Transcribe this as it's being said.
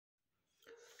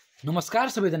नमस्कार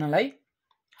सबैजनालाई।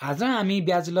 आज हामी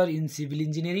bachelor in civil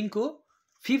इन्जिनियरिङको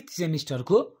 5th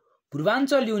सेमिस्टरको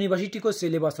Purvanchal युनिभर्सिटीको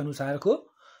syllabus अनुसारको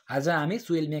आज हामी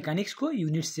सोइल मेकानिक्सको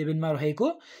युनिट 7 मा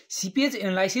रहेको सिपेज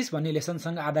एनालाइसिस भन्ने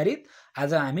लेसनसँग आधारित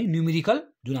आज हामी न्युमेरिकल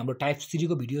जुन हाम्रो टाइप 3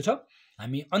 को भिडियो छ,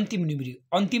 हामी अन्तिम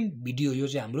भिडियो यो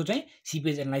चाहिँ हाम्रो चाहिँ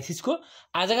सिपेज एनालाइसिसको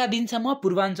आजका दिनसम्म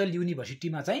पूर्वाञ्चल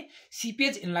युनिभर्सिटीमा चाहिँ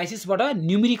सिपेज एनालाइसिसबाट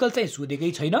न्युमेरिकल चाहिँ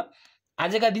सोधेकै छैन।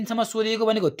 आजका दिनसम्म सोधेको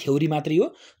भनेको थ्योरी मात्रै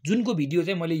हो, जुनको भिडियो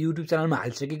चाहिँ मैले युट्युब च्यानलमा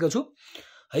हालिसकेको छु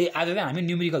है। आज चाहिँ हामी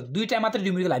न्युमेरिकल दुईटा मात्र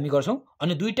न्युमेरिकल हामी गर्छौं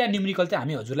अनि दुईटा न्युमेरिकल चाहिँ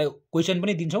हामी हजुरलाई क्वेशन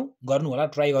पनि दिन्छौं, गर्नु होला,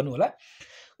 ट्राई गर्नु होला।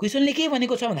 क्वेशनले के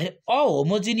भनेको छ भन्दाखेरि अ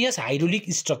होमोजिनियस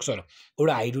हाइड्रोलिक स्ट्रक्चर,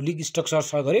 एउटा हाइड्रोलिक स्ट्रक्चर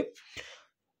छ गरे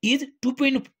इज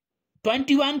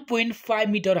 21.5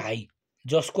 मिटर हाई,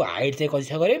 जसको हाइट चाहिँ कति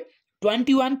छ गरे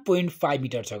 21.5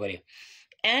 मिटर छ गरे,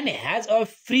 and has a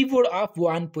freeboard of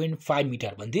 1.5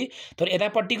 metre भन्थे। तर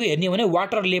यतापट्टिको हेर्ने हो भने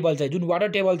वाटर लेभल चाहिँ जुन वाटर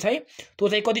टेबल छ त्यो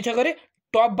चाहिँ कति छ गरे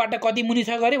टपबाट कति मुनि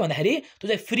छ गरे भन्दाखेरि त्यो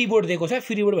चाहिँ फ्रीबोर्ड दिएको छ।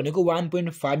 फ्रीबोर्ड भनेको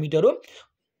 1.5 मिटर हो,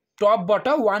 टपबाट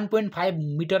 1.5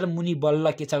 मिटर मुनि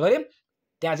बल्ल के छ गरे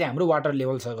त्यहाँ चाहिँ हाम्रो वाटर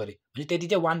लेभल छ गरे भने त्यति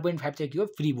चाहिँ 1.5 चाहिँ के हो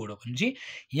फ्रीबोर्ड हो भनेपछि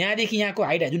यहाँदेखि यहाँको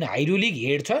हाइट जुन हाइड्रोलिक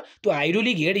हेड छ त्यो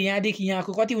हाइड्रोलिक हेड यहाँदेखि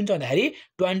यहाँको कति हुन्छ भन्दाखेरि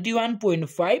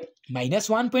 21.5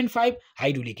 माइनस 1.5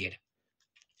 हाइड्रोलिक हेड।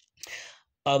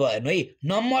 अब हेर्नु है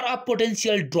नम्बर अफ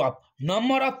पोटेन्शियल ड्रप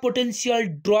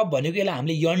भनेको यसलाई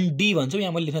हामीले एनडी भन्छौँ,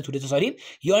 यहाँ मैले लेख्न छुटेछ सरी।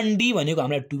 एनडी भनेको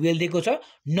हामीलाई 12 दिएको छ।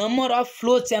 नम्बर अफ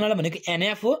फ्लो च्यानल भनेको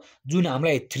एनएफ हो जुन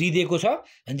हामीलाई 3 दिएको छ।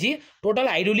 भनेपछि टोटल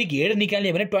हाइड्रोलिक हेड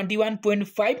निकाल्ने भने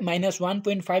 21.5 माइनस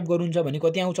 1.5 गर्नुहुन्छ भने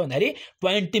कति आउँछ भन्दाखेरि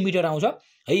 20 मिटर आउँछ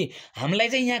है। हामीलाई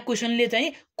चाहिँ यहाँ क्वेशनले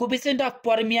चाहिँ कोएफिसिएन्ट अफ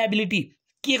पर्मिएबिलिटी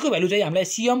के को भ्यालु चाहिँ हामीलाई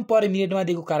सीएम पर मिनेटमा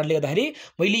दिएको कारणले गर्दाखेरि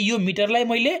मैले यो मिटरलाई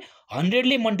मैले 100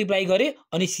 ले मल्टिप्लाई गरे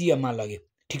अनि सीएम मा लगे,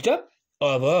 ठीक छ।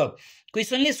 अब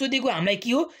क्वेशनले सोधेको हामीलाई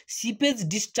के हो सिपेज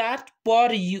डिस्चार्ज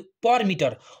पर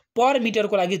मिटर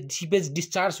को लागि सिपेज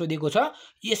डिस्चार्ज सोधेको छ।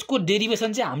 यसको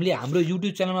डेरिभेसन चाहिँ हामीले हाम्रो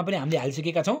युट्युब च्यानलमा पनि हामीले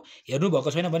हालिसकेका छौं, हेर्नु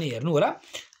भएको छैन भने हेर्नु होला।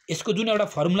 यसको जुन एउटा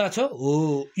फर्मुला छ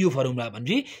हो यो फर्मुला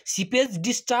भन्छ seepage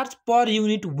discharge per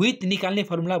unit with निकाल्ने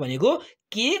फर्मुला भनेको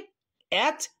के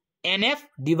H NF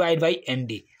divide by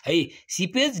ND है।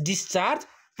 Seepage discharge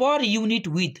per unit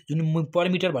with जुन पर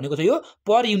मिटर भनेको छ यो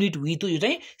पर युनिट विथ हो, यो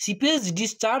चाहिँ seepage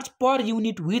discharge per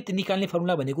unit with निकाल्ने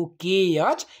फर्मुला भनेको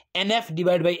KH NF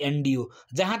divide by ND हो,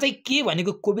 जहाँ चाहिँ के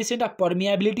भनेको कोएफिसिएन्ट अफ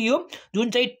पर्मिएबिलिटी हो जुन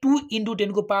चाहिँ 2 ×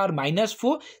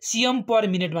 10⁻⁴ सीएम पर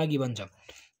मिनेटमा गिभन छ,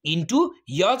 इन्टु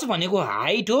एच भनेको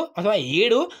हाइट हो अथवा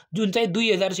हेड हो जुन चाहिँ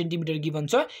 2000 सेन्टिमिटर गिभन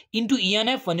छ, इन्टु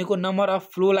इएनएफ भनेको नम्बर अफ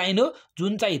फ्लो लाइन हो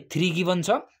जुन चाहिँ 3 गिभन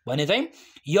छ भने चाहिँ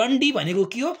एनडी भनेको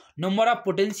के हो नम्बर अफ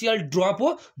पोटेन्शियल ड्रप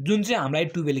हो जुन चाहिँ हामीलाई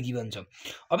 12 गिभन छ।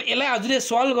 अब यसलाई हजुरले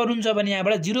सल्भ गर्नुहुन्छ भने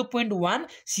यहाँबाट 0.1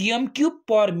 सीएम क्यूब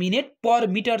पर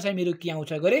मिटर चाहिँ मेरो के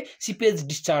आउँछ गरे सिपेज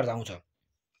डिस्चार्ज आउँछ है।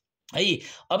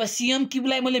 अब सीएम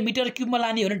क्यूबलाई मैले मिटर क्यूबमा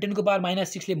लाने हो भने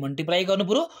 10⁻⁻6 ले मल्टिप्लाई गर्नु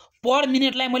पर्यो, पर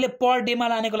मिनेटलाई मैले पर डेमा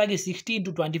लानेको लागि 60 ×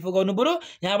 24 गर्नु पर्यो।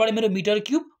 यहाँबाट मेरो मिटर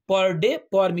क्यूब पर डे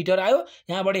पर मिटर आयो,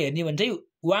 यहाँबाट हेर्ने भने चाहिँ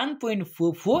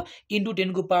 1.44 ×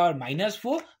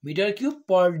 10⁻⁻4 मिटर क्यूब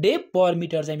पर डे पर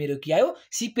मिटर चाहिँ मेरो के आयो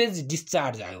सिपेज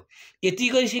डिस्चार्ज आयो। यति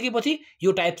गरिसकेपछि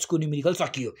यो टाइप्सको न्युमेरिकल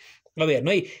सकियो। अब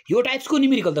हेर्नु है यो टाइप्सको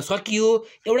न्युमेरिकल त सकियो,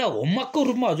 एउटा होमवर्कको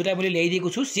रूपमा हजुरलाई मैले ल्याइदिएको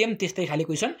छु सेम त्यस्तै खाले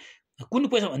क्वेशन। कुन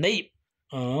क्वेशन भन्दै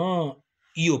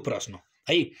यो प्रश्न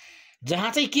है,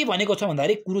 जहाँ चाहिँ के भनेको छ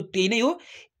भन्दाखेरि कुरो त्यही नै हो।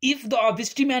 If the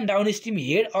upstream and downstream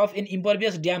head of an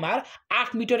इम्परभियस dam are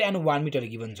 8 metre and 1 metre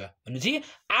given छ भनेपछि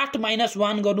 8 -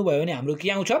 1 गर्नुभयो भने हाम्रो के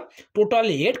आउँछ टोटल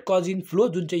हेड कजिङ फ्लो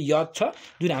जुन चाहिँ यच छ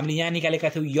जुन हामीले यहाँ निकालेका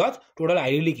थियौँ यच टोटल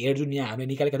हाइड्रोलिक हेड जुन यहाँ हामीले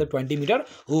निकालेका थियौँ 20 मिटर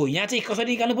हो। यहाँ चाहिँ कसरी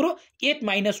निकाल्नु पर्यो 8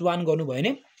 - 1 गर्नुभयो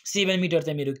भने 7 मिटर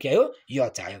चाहिँ मेरो के आयो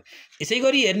यच आयो। यसै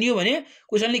गरी हेर्ने हो भने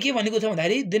क्वेशनले के भनेको छ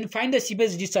भन्दाखेरि then find the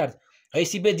seepage discharge है।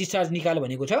 सिपेज डिस्चार्ज निकाल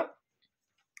भनेको छ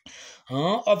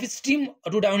of stream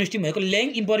to down stream भनेको लेङ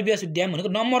इम्परभियस ड्याम भनेको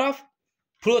number of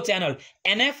flow channel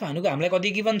NF भनेको हामीलाई कति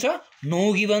गिभन छ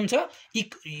 9 गिभन छ।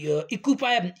 इक्वु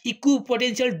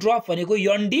पोटेन्शियल ड्रप भनेको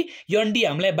एनडी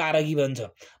हामीलाई 12 गिभन छ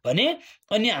भने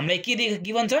अनि हामीलाई के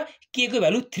गिभन छ के को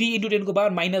भ्यालु 3 ×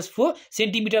 10⁻⁻4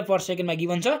 सेन्टिमिटर पर सेकेन्डमा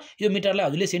गिभन छ। यो मिटरलाई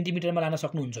हजुरले सेन्टिमिटरमा लान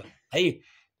सक्नुहुन्छ है,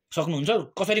 सक्नुहुन्छ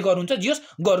कसरी गर्नुहुन्छ जस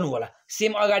गर्नु होला,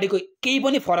 सेम अगाडिको केही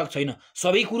पनि फरक छैन,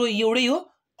 सबै कुरो एउटै हो,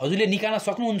 हजुरले निकाल्न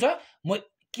सक्नुहुन्छ। म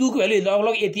क्यू को भ्यालु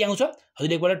लगभग यति आउँछ,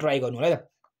 हजुरले एकपल्ट ट्राई गर्नु होला है त,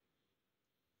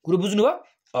 कुरो बुझ्नु भयो।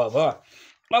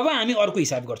 अब हामी अर्को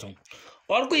हिसाब गर्छौं।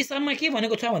 अर्को हिसाबमा के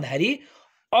भनेको छ भन्दाखेरि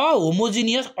अ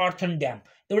होमोजिनियस अर्थन ड्याम,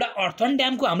 एउटा अर्थन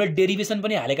ड्यामको हामीले डेरिभेसन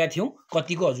पनि हालेका थियौं,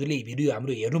 कतिको हजुरले भिडियो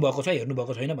हाम्रो हेर्नु भएको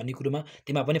छैन भन्ने कुरोमा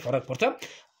त्यसमा पनि फरक पर्छ।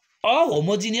 अ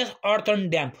होमोजिनियस अर्थन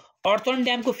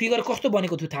ड्याम को फिगर कस्तो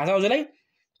बनेको थियो थाहा छ हजुरलाई?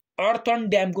 अर्थन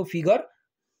ड्यामको फिगर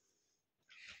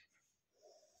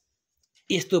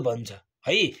यस्तो बन्छ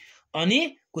है। अनि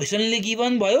क्वेसनले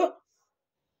गिभन भयो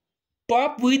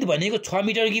टप विथ भनेको 6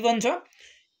 मिटर गिभन छ,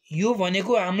 यो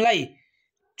भनेको हामीलाई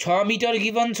 6 मिटर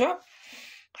गिभन छ,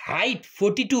 हाइट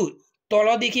 42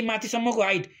 तलदेखि माथिसम्मको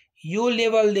हाइट यो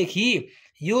लेभलदेखि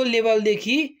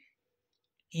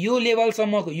यो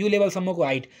लेभलसम्मको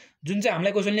हाइट जुन चाहिँ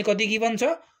हामीलाई क्वेसनले कति गिभन छ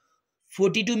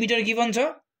 42 मिटर गिभन छ।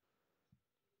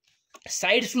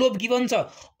 साइड स्लोप गिभन छ,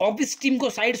 अप स्ट्रिमको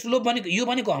साइड स्लोप भनेको यो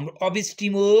भनेको हाम्रो अप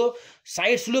स्ट्रिम हो,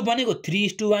 साइड स्लोप भनेको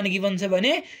 3:1 गिभन छ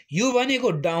भने यो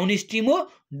भनेको डाउन स्ट्रिम हो,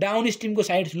 डाउन स्ट्रिमको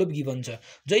साइड स्लोप गिभन छ।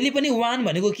 जहिले पनि 1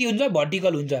 भनेको के हुन्छ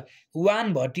भर्टिकल हुन्छ,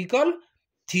 1 भर्टिकल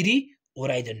 3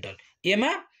 होराइजन्टल,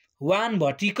 एमा 1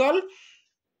 भर्टिकल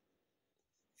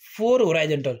 4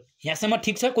 होराइजन्टल। यहाँसम्म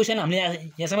ठिक छ, क्वेसन हामीले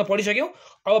यहाँसम्म पढिसक्यौँ।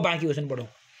 अब बाँकी क्वेसन पढौँ।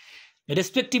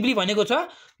 रेस्पेक्टिभली भनेको छ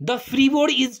the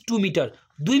freeboard is 2 metre,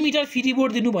 2 metre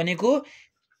freeboard दिनु भनेको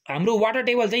हाम्रो वाटर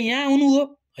टेबल चाहिँ यहाँ हुनु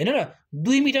हो हैन र,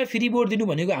 2 मिटर फ्रीबोर्ड दिनु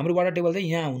भनेको हाम्रो वाटर टेबल चाहिँ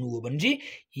यहाँ हुनु हो भनेपछि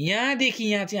यहाँदेखि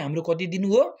यहाँ चाहिँ हाम्रो कति दिनु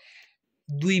हो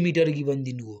 2 मिटर गिभन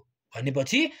दिनु हो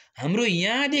भनेपछि हाम्रो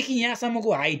यहाँदेखि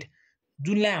यहाँसम्मको हाइट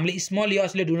जुनलाई हामीले स्मल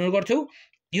यसले डिनोट गर्छौँ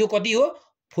यो कति हो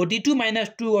 42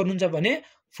 - 2 गर्नुहुन्छ भने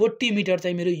 40 मिटर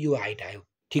चाहिँ मेरो यो हाइट आयो।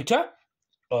 ठिक छ।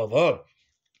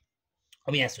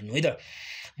 अब यहाँ सुन्नु है त,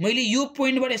 मैले यो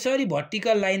पोइन्टबाट यसरी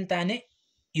भर्टिकल लाइन ताने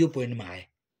यो पोइन्टमा आए।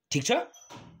 ठिक छ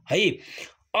है।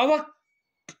 अब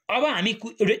हामी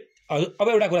अब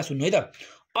एउटा कुरा सुन्नु है त,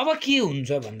 अब के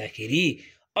हुन्छ भन्दाखेरि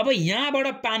अब यहाँबाट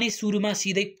पानी सुरुमा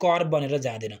सिधै कर्भ बनेर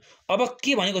जाँदैन। अब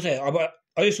के भनेको छ अब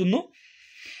अझै सुन्नु,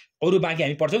 अरु बाँकी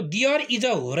हामी पढ्छौँ। देयर इज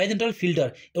अ होराइजन्टल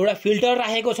फिल्टर, एउटा फिल्टर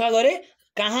राखेको छ गरे,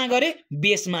 कहाँ गरे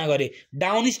बेसमा गरे,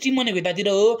 डाउन स्ट्रिम भनेको यतातिर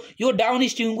हो, यो डाउन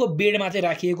स्ट्रिमको बेडमा चाहिँ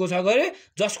राखिएको छ गरे,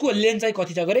 जसको लेन्थ चाहिँ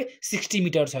कति छ गरे 60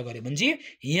 मिटर छ गरे भनेपछि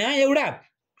यहाँ एउटा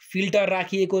फिल्टर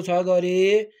राखिएको छ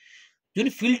गरे, जुन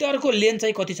फिल्टरको लेन्थ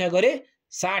चाहिँ कति छ गरे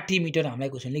 60 मिटर हामीलाई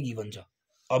क्वेसनले गिभन छ।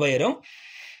 अब हेरौँ,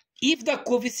 if the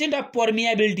coefficient of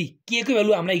permeability के को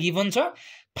भ्यालु हामीलाई गिभन छ,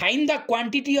 find the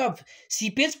quantity of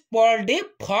seepage per day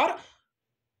for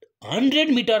 100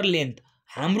 metre length.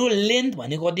 हाम्रो लेन्थ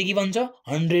भनेको कति गिभन छ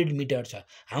 100 मिटर छ।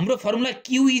 हाम्रो formula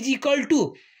Q is equal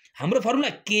two, हाम्रो फर्मुला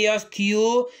केएस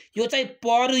थियो, यो चाहिँ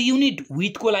पर युनिट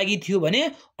विथको लागि थियो भने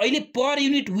अहिले पर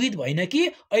युनिट विथ भएन कि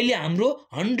अहिले हाम्रो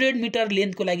 100 मिटर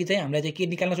लेन्थको लागि चाहिँ हामीलाई चाहिँ के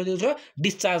निकाल्न सोधेको छ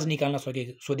डिस्चार्ज निकाल्न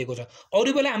सोधेको छ।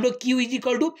 अरू बेला हाम्रो Q is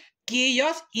equal two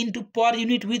KS into per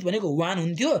unit with भनेको 1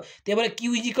 हुन्थ्यो, त्यही भएर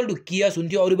Q is equal two KS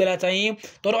हुन्थ्यो अरू बेला चाहिँ।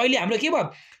 तर अहिले हाम्रो के भयो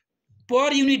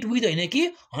पर युनिट विथ होइन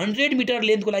कि 100 मिटर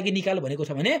लेन्थको लागि निकाल भनेको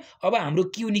छ भने अब हाम्रो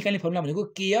क्यू निकाल्ने फर्मुला भनेको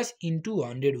केएस इन्टु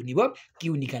 100 हुने भयो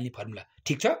क्यू निकाल्ने फर्मुला।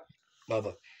 ठिक छ।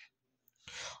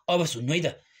 अब सुन्नु है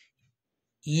त,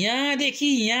 यहाँदेखि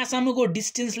यहाँसम्मको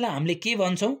डिस्टेन्सलाई हामीले के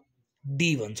भन्छौँ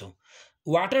डी भन्छौँ।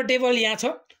 वाटर टेबल यहाँ छ,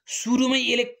 सुरुमै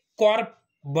यसले कर्भ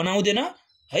बनाउँदैन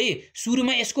है,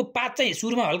 सुरुमा यसको पाथ चाहिँ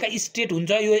सुरुमा हल्का स्ट्रेट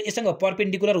हुन्छ, यो यससँग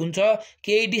परपेन्डिकुलर हुन्छ,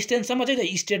 केही डिस्टेन्ससम्म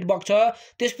चाहिँ स्ट्रेट बग्छ,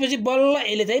 त्यसपछि बल्ल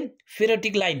यसले चाहिँ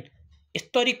फेरोटिक लाइन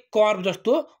यसरी कर्भ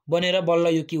जस्तो बनेर बल्ल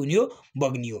यो के हुने हो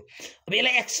बग्ने हो। अब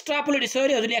यसलाई एक्स्ट्रापोलेट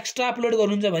यसरी हजुरले एक्स्ट्रापोलेट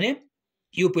गर्नुहुन्छ भने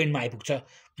यो पोइन्टमा आइपुग्छ।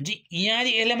 भने यहाँ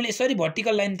यसलाई मैले यसरी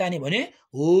भर्टिकल लाइन ताने भने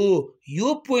हो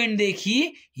यो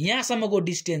पोइन्टदेखि यहाँसम्मको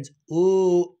डिस्टेन्स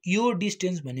हो, यो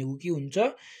डिस्टेन्स भनेको के हुन्छ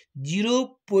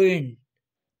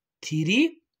 0.3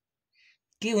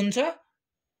 के हुन्छ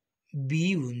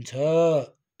बी हुन्छ।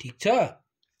 ठिक छ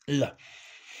ल।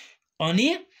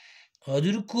 अनि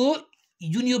हजुरको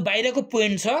जुन यो बाहिरको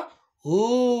पोइन्ट छ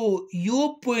हो यो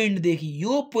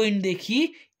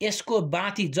पोइन्टदेखि यसको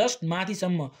माथि जस्ट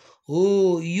माथिसम्म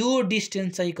हो यो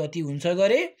डिस्टेन्स चाहिँ कति हुन्छ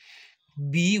गरे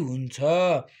बी हुन्छ।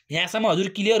 यहाँसम्म हजुर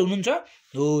क्लियर हुनुहुन्छ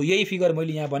हो। यही फिगर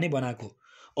मैले यहाँ बनाएको,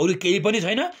 अरू केही पनि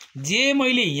छैन, जे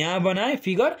मैले यहाँ बनाएँ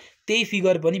फिगर त्यही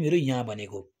फिगर पनि मेरो यहाँ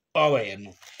बनेको। अब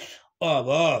हेर्नु, अब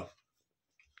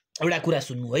एउटा कुरा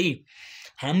सुन्नु है,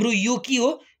 हाम्रो यो के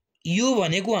हो, यो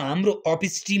भनेको हाम्रो अप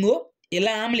स्ट्रिम हो,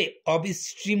 यसलाई हामीले अप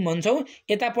स्ट्रिम भन्छौँ,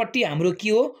 यतापट्टि हाम्रो के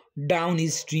हो डाउन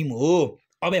स्ट्रिम हो।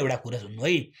 अब एउटा कुरा सुन्नु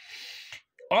है,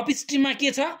 अप स्ट्रिममा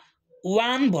के छ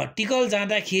 1 भर्टिकल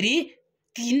जाँदाखेरि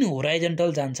 3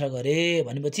 होराइजन्टल जान्छ गरे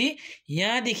भनेपछि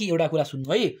यहाँदेखि एउटा कुरा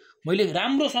सुन्नु है, मैले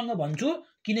राम्रोसँग भन्छु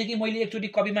किनकि मैले एकचोटि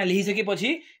कपीमा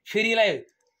लेखिसकेपछि फेरि यसलाई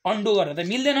अन्डु गर्न त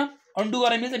मिल्दैन, अन्डु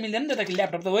गर्न मिल्दैन नि त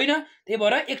ल्यापटप त होइन, त्यही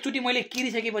भएर एकचोटि मैले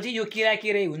किरिसकेपछि यो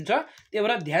केरै हुन्छ। त्यही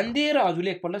भएर ध्यान दिएर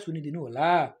हजुरले एकपल्ट सुनिदिनु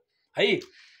होला है।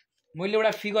 मैले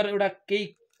एउटा फिगर एउटा केही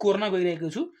कोर्न गइरहेको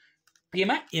छु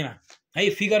एमा है,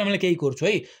 फिगर मैले केही कोर्छु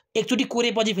है, एकचोटि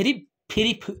कोरेपछि फेरि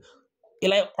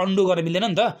यसलाई अन्डु गर्न मिल्दैन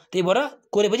नि त, त्यही भएर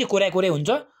कोरेपछि कोराइ हुन्छ,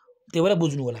 त्यही भएर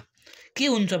बुझ्नु होला। के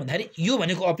हुन्छ भन्दाखेरि यो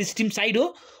भनेको अपस्ट्रिम साइड हो।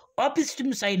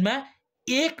 अपस्ट्रिम साइडमा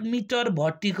 1 मिटर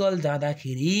भर्टिकल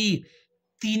जाँदाखेरि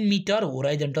 3 मिटर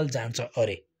होराइजन्टल जान्छ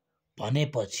अरे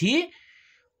भनेपछि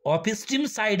अपस्ट्रिम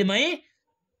साइडमै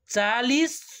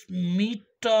 40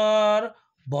 मिटर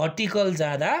भर्टिकल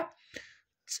जाँदा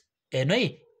हेर्नु है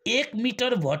 1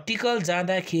 मिटर भर्टिकल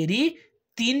जाँदाखेरि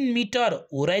 3 मिटर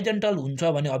होराइजन्टल हुन्छ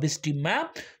भने अपस्ट्रिममा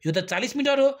यो त 40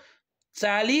 मिटर हो।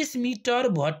 40 मिटर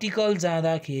भर्टिकल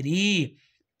जाँदाखेरि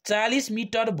 40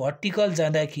 मिटर भर्टिकल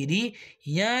जाँदाखेरि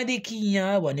यहाँदेखि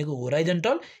यहाँ भनेको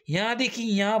होराइजन्टल, यहाँदेखि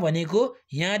यहाँ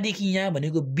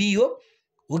भनेको बी हो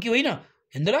कि होइन?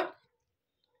 हेर्नु ल,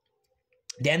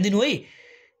 ध्यान दिनु है।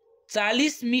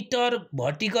 40 मिटर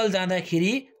भर्टिकल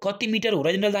जाँदाखेरि कति मिटर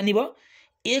होराइजन्टल जाने भयो?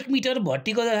 1 मिटर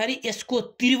भर्टिकल जाँदाखेरि यसको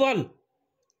त्रिबल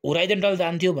होराइजन्टल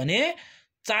जान्थ्यो भने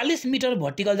 40 मिटर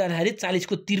भर्टिकल जाँदाखेरि 40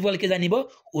 को त्रिबल के जाने भयो?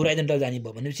 होराइजन्टल जाने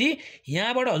भयो। भनेपछि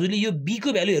यहाँबाट हजुरले यो बी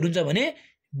को भ्यालु हेर्नुहुन्छ भने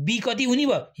बी कति हुने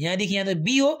भयो? यहाँदेखि यहाँ त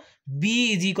बी हो,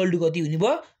 बी इज इक्वल टु कति हुने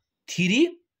भयो? 3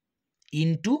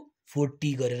 ×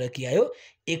 40 गरेर के आयो?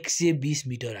 120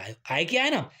 मिटर आयो। आयो कि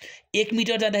आएन? 1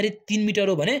 मिटर जाँदाखेरि 3 मिटर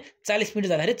हो भने 40 मिटर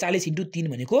जाँदाखेरि 40 × 3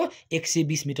 भनेको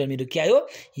 120 मिटर मेरो के आयो?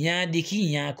 यहाँदेखि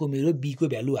यहाँको मेरो बी को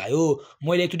भ्यालु आयो।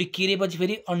 मैले एकचोटि केरेपछि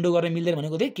फेरि अन्डो गर्न मिल्दैन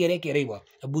भनेको थिएँ, केरै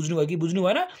भयो। बुझ्नुभयो कि बुझ्नु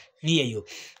भएन? यही हो।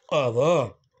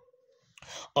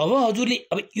 अब हजुरले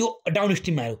अब यो डाउन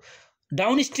स्ट्रिममा आयो।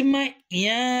 डाउन स्ट्रिममा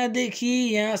यहाँदेखि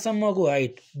यहाँसम्मको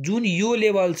हाइट जुन यो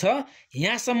लेभल छ,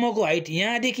 यहाँसम्मको हाइट,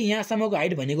 यहाँदेखि यहाँसम्मको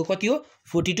हाइट भनेको कति हो?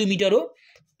 42 मिटर हो।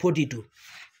 42।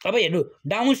 अब हेर्नु,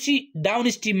 डाउन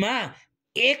स्ट्रिममा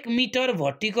 1 मिटर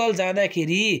भर्टिकल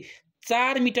जाँदाखेरि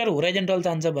 4 मिटर होराइजन्टल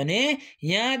जान्छ भने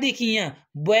यहाँदेखि यहाँ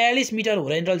 42 मिटर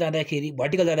होराइजन्टल जाँदाखेरि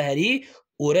भर्टिकल जाँदाखेरि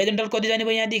होराइजन्टल कति जाने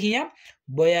भयो? यहाँदेखि यहाँ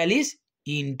 42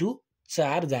 ×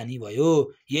 4 जाने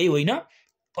भयो। यही होइन?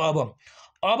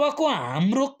 अबको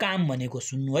हाम्रो काम भनेको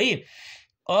सुन्नु है,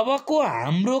 अबको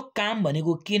हाम्रो काम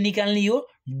भनेको के निकाल्ने हो?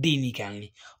 डी निकाल्ने।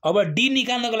 अब डी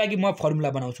निकाल्नको लागि म फर्मुला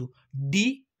बनाउँछु। डी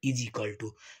इज इक्वल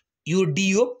टु यो डी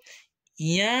हो।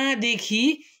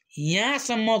 यहाँदेखि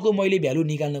यहाँसम्मको मैले भ्यालु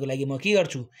निकाल्नको लागि म के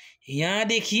गर्छु?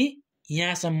 यहाँदेखि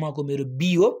यहाँसम्मको मेरो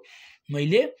बी हो,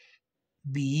 मैले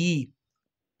बी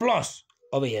प्लस,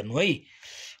 अब हेर्नु है,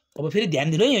 अब फेरि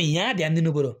ध्यान दिनु है, यहाँ ध्यान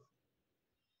दिनु पर्यो।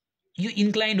 यो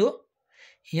इन्क्लाइन्ड हो,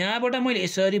 यहाँबाट मैले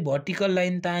यसरी भर्टिकल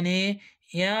लाइन ताने,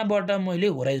 यहाँबाट मैले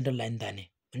होराइजन्टल लाइन ताने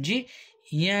भनेपछि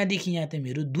यहाँदेखि यहाँ त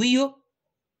मेरो 2 हो,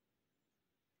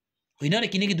 होइन र?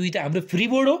 किनकि 2 त हाम्रो फ्री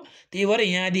बोर्ड हो, त्यही भएर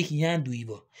यहाँदेखि यहाँ 2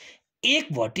 भयो।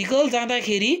 1 भर्टिकल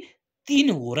जाँदाखेरि 3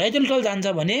 होराइजन्टल जान्छ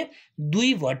भने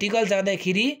 2 भर्टिकल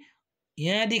जाँदाखेरि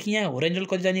यहाँदेखि यहाँ होराइजन्टल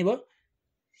कति जाने भयो?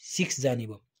 6 जाने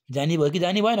भयो। जाने भयो कि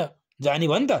जाने भएन? जाने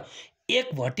भयो नि त।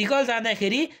 1 भर्टिकल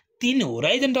जाँदाखेरि 3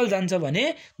 होराइजन्टल जान्छ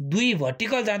भने 2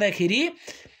 भर्टिकल जाँदाखेरि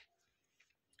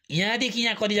यहाँदेखि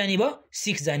यहाँ कति जाने भयो?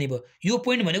 6 जाने भयो। यो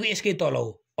पोइन्ट भनेको यसकै तल हो।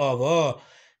 अब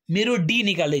मेरो डी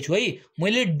निकाल्दैछु है।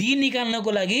 मैले डी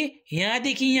निकाल्नको लागि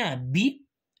यहाँदेखि यहाँ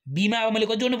बीमा अब मैले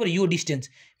कति जोड्नु पर्यो? यो डिस्टेन्स।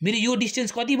 मेरो यो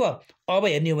डिस्टेन्स कति भयो? अब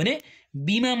हेर्ने हो भने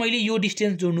बीमा मैले यो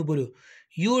डिस्टेन्स जोड्नु पर्यो।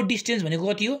 यो डिस्टेन्स भनेको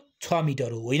कति हो? 6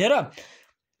 मिटर हो, होइन र?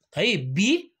 है, बी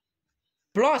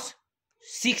प्लस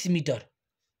 6 मिटर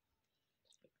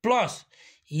प्लस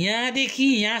यहाँदेखि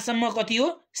यहाँसम्म कति हो?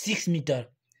 6 मिटर।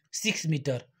 6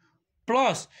 मिटर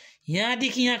प्लस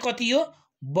यहाँदेखि यहाँ कति हो?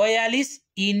 42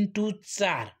 ×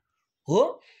 4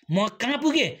 हो। म कहाँ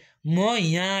पुगे? म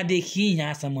यहाँदेखि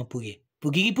यहाँसम्म पुगे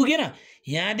कि पुगेन?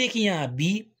 यहाँदेखि यहाँ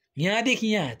बी, यहाँदेखि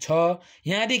यहाँ 6,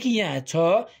 यहाँदेखि यहाँ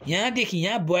 6, यहाँदेखि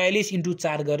यहाँ 42 ×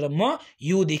 4 गरेर म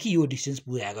योदेखि यो डिस्टेन्स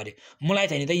पुरा गरेँ। मलाई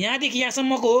छैन त यहाँदेखि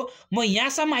यहाँसम्मको हो। म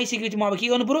यहाँसम्म आइसकेपछि म अब के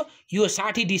गर्नु पर्यो? यो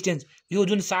 60 डिस्टेन्स, यो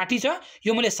जुन 60 छ,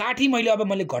 यो मैले 60 अब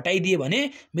मैले घटाइदिएँ भने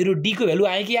मेरो डी को भ्यालु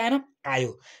आयो कि आएन?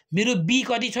 आयो। मेरो बी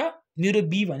कति छ? मेरो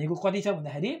बी भनेको कति छ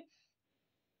भन्दाखेरि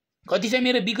कति छ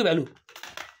मेरो बी को भ्यालु?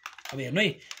 अब हेर्नु है,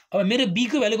 अब मेरो बी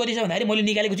को भ्यालु कति छ भन्दाखेरि मैले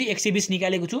निकालेको छु 120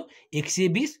 निकालेको छु।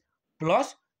 120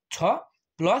 प्लस 6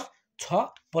 प्लस 6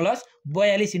 प्लस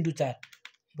 42 × 4,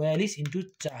 42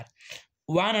 × 4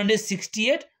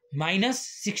 168 माइनस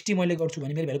 60 मैले गर्छु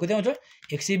भने मेरो भ्यालु कति आउँछ?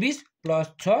 120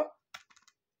 plus 6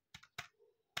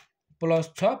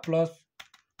 plus 6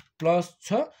 plus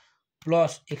 6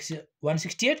 plus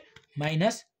 168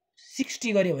 minus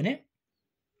 60 गर्यो भने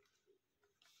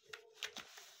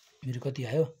मेरो कति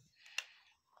आयो?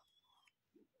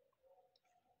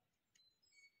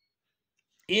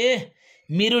 ए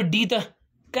मेरो डी त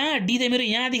कहाँ? डी त मेरो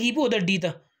यहाँदेखि पो हो त डी त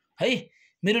है।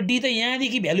 मेरो डी त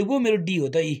यहाँदेखि भ्यालु पो मेरो डी हो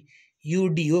त। यो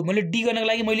डी हो। मैले डी गर्नको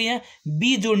लागि मैले यहाँ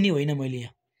बी जोड्ने होइन, मैले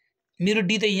यहाँ मेरो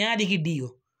डी त यहाँदेखि डी हो।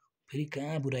 फेरि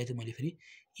कहाँ बुझाएँ त मैले? फेरि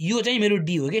यो चाहिँ मेरो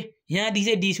डी हो के यहाँदेखि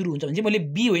चाहिँ डी सुरु हुन्छ भने चाहिँ मैले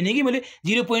बी होइन कि मैले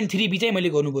 0.3 बी चाहिँ मैले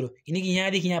गर्नु पर्यो किनकि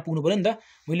यहाँदेखि यहाँ पुग्नु पर्यो नि त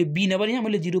मैले बी नभएर यहाँ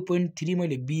मैले 0.3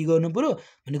 मैले बी गर्नु पर्यो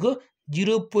भनेको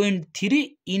 0.3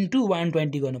 इन्टु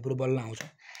 120 गर्नु पर्यो बल्ल आउँछ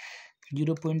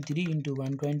 0.3 इन्टु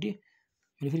 120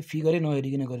 मैले फेरि फिगरै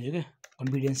नहेरिकन गरेछु क्या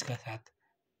कन्फिडेन्सका साथ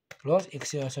प्लस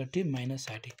 168 माइनस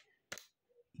 60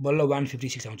 बल्ल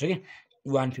 156 आउँछ क्या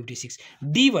 156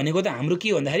 डी भनेको त हाम्रो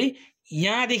के भन्दाखेरि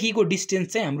यहाँदेखिको डिस्टेन्स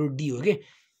चाहिँ हाम्रो डी हो के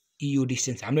यो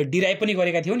डिस्टेन्स हामीले डिराइभ पनि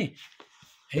गरेका थियौँ नि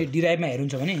है डिराइभमा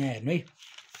हेर्नुहुन्छ भने यहाँ हेर्नु है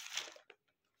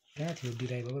कहाँ थियो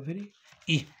डिराइभ अब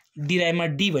फेरि डिराइभमा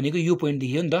डी भनेको यो पोइन्ट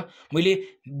देखियो नि त मैले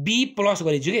बी प्लस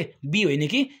गरेछु के बी होइन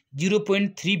कि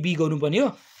 0.3 बी गर्नुपर्ने हो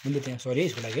मैले त्यहाँ सरी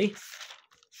यसको लागि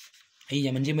है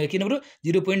यहाँ भने चाहिँ मैले किन बरु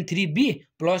 0.3 बी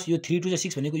प्लस यो 3 2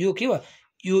 6 भनेको यो के हो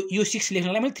यो 6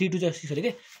 लेख्नलाई मैले 3 2 6 गरेँ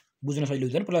के बुझ्न सजिलो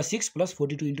हुँदैन प्लस 6 प्लस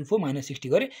 42 इन्टु 4 माइनस 60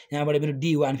 गरेँ यहाँबाट मेरो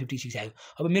डी 156 आयो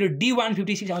अब मेरो डी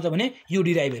 156 आउँछ भने यो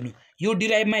डिराइभ हेर्नु यो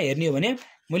डिराइभमा हेर्ने हो भने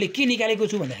मैले के निकालेको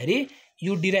छु भन्दाखेरि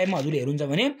यो डिराइभमा हजुरले हेर्नुहुन्छ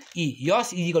भने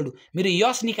यस इजिकल टु मेरो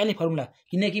यस निकाल्ने फर्मुला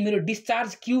किनकि मेरो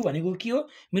डिस्चार्ज क्यू भनेको के हो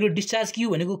मेरो डिस्चार्ज क्यू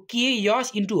भनेको के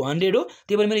यस इन्टु 100 हो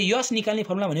त्यही भएर मेरो यस निकाल्ने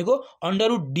फर्मुला भनेको under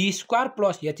root D square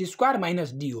plus H square minus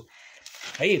D हो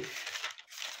है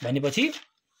भनेपछि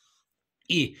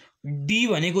डी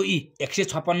भनेको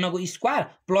 156 को स्क्वायर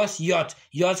प्लस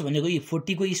यच भनेको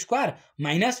 40 को स्क्वायर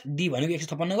माइनस डी भनेको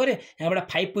 156 गरे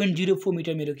यहाँबाट 5.04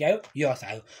 मिटर मेरो के आयो यस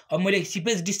आयो अब मैले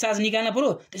सिपेज डिस्चार्ज निकाल्न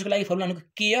पर्यो त्यसको लागि फर्मुला भनेको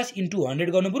केएस इन्टु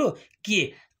 100 गर्नु पर्यो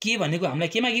के भनेको हामीलाई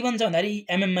केमा गिभन छ भन्दाखेरि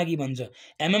एमएम मा गिभन छ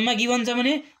एमएम मा गिभन छ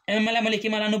भने एमएम लाई मैले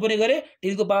केमा लानु पर्यो गरे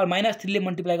 10 को पावर -3 ले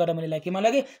मल्टिप्लाई गर्दा मैले केमा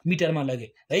लगे मिटरमा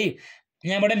लगे है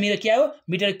यहाँबाट मेरो के आयो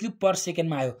मिटर क्यूब पर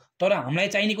सेकेन्डमा आयो तर हामीलाई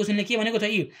चाहिने क्वेशनले के भनेको छ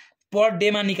पर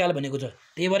डे मा निकाल भनेको छ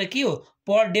त्यही भएर के हो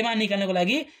पर डे मा निकाल्नको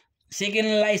लागि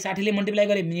सेकेन्डलाई 60 ले मल्टिप्लाई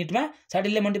गरे मिनेटमा 60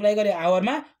 ले मल्टिप्लाई गरे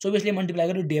आवरमा 24 ले मल्टिप्लाई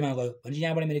गरे डेमा गयो भनेपछि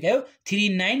यहाँबाट मेरो के आयो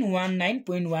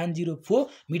 3919.104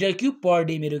 मिटर क्यूब पर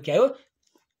डे मेरो के आयो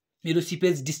मेरो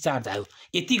सिपेज डिस्चार्ज आयो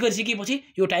यति गरिसकेपछि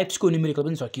यो टाइप्सको न्युमेरिकल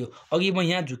पनि सकियो अघि म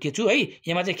यहाँ झुकेछु है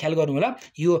यहाँ चाहिँ ख्याल गर्नु होला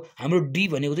यो हाम्रो डी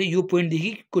भनेको चाहिँ यो पोइन्ट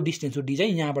देखिको डिस्टेन्स हो डी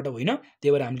चाहिँ यहाँबाट होइन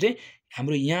त्यही भएर हामी चाहिँ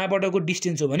हाम्रो यहाँबाटको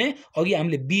डिस्टेन्स हो भने अघि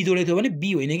हामीले बी जोडेको थियो भने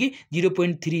बी होइन कि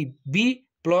 0.3 बी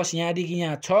प्लस यहाँदेखि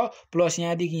यहाँ 6 प्लस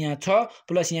यहाँदेखि यहाँ 6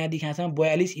 प्लस यहाँदेखि यहाँसम्म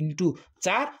 42 इन्टु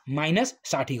 4 माइनस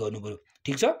 60 गर्नु पर्यो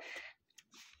ठीक छ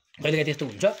कहिलेकाहीँ त्यस्तो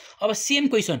हुन्छ अब सेम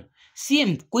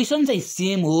क्वेसन चाहिँ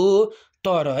सेम हो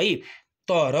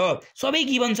तर सबै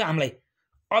गिभन छ हामीलाई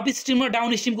अप स्ट्रिम र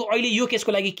डाउन स्ट्रिमको अहिले यो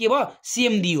केसको लागि के भयो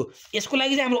सेम दियो यसको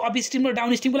लागि चाहिँ हाम्रो अप स्ट्रिम र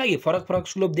डाउन स्ट्रिमको लागि फरक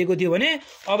स्लोप दिएको थियो भने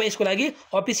अब यसको लागि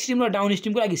अप स्ट्रिम र डाउन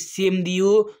स्ट्रिमको लागि सेम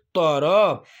दियो तर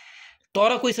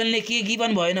क्वेशनले के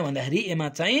गिभन भएन भन्दाखेरि एमा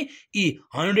चाहिँ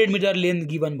 100 मिटर लेन्थ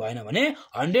गिभन भएन भने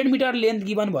 100 मिटर लेन्थ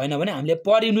गिभन भएन भने हामीले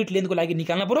पर युनिट लेन्थको लागि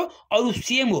निकाल्न पर्यो अरु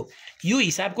सेम हो यो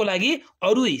हिसाबको लागि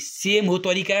अरु सेम हो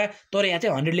तरिका तर यहाँ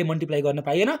चाहिँ 100 ले मल्टिप्लाई गर्न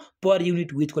पाइएन पर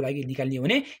युनिट विथको लागि निकाल्ने हो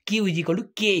भने क्यू इजिकल टु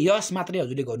के एस मात्रै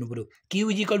हजुरले गर्नु पर्यो क्यू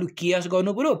इजिकल टु के एस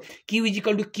गर्नु पर्यो क्यू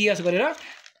इजिकल टु के एस गरेर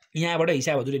यहाँबाट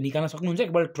हिसाब हजुरले निकाल्न सक्नुहुन्छ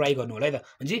एकपल्ट ट्राई गर्नु होला है त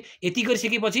भनेपछि यति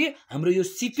गरिसकेपछि हाम्रो यो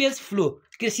सिपेज फ्लो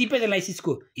के सिपेज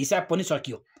एनालाइसिसको हिसाब पनि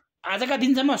सकियो आजका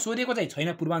दिनसम्म सोधेको चाहिँ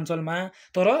छैन पूर्वाञ्चलमा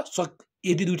तर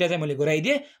यति दुईटा चाहिँ मैले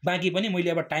गराइदिएँ बाँकी पनि मैले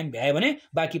अब टाइम भ्याएँ भने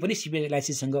बाँकी पनि सिपेज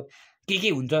एनालाइसिससँग के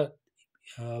हुन्छ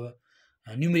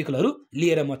न्युमेरिकलहरू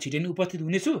लिएर म छिटै नै उपस्थित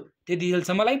हुनेछु त्यति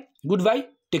बेलसम्मलाई गुड बाई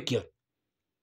टेक केयर